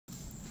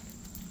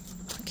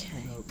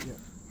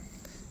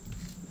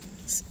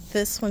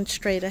this one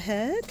straight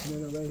ahead?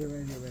 No, right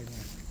here.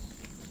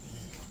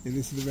 Yeah,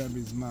 this is the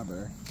Rebbe's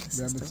mother,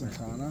 Rebbe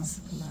Tzachana,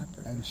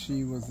 and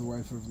she was the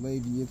wife of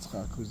Levi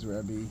Yitzchak, who's the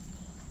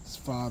Rebbe's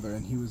father,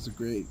 and he was a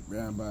great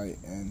rabbi,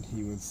 and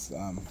he was,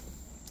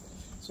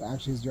 so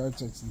actually his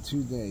yahrzeit in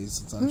 2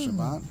 days, it's on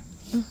Shabbat,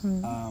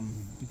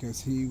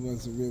 because he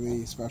was a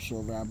really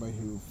special rabbi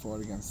who fought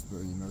against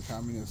the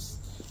communists,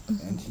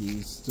 and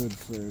he stood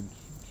for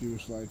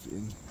Jewish life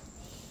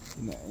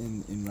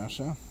in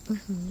Russia,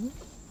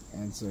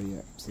 and so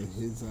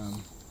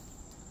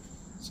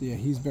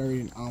he's buried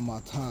in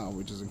Almaty,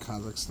 which is in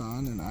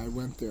Kazakhstan, and I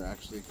went there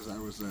actually because I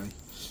was a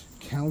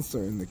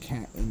counselor in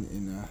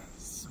a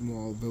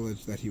small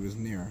village that he was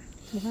near.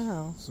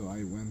 Wow! So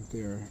I went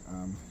there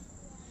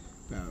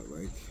about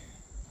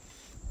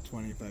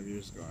 25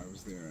 years ago. I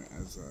was there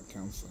as a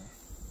counselor.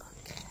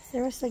 Is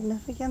there a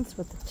significance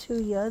with the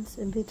 2 yuds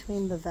in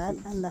between the vet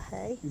and the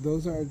hay?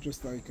 Those are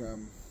just like.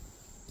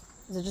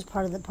 Is it just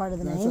part of the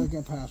name? That's like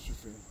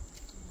apostrophe.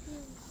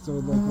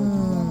 So for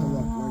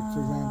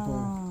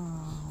example,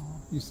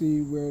 you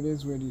see where it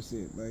is. Where do you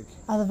see it? Like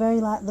the very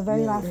last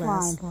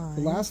line.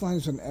 The last line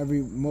is on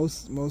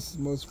most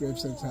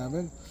gravesites have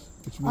it,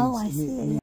 which means I see it.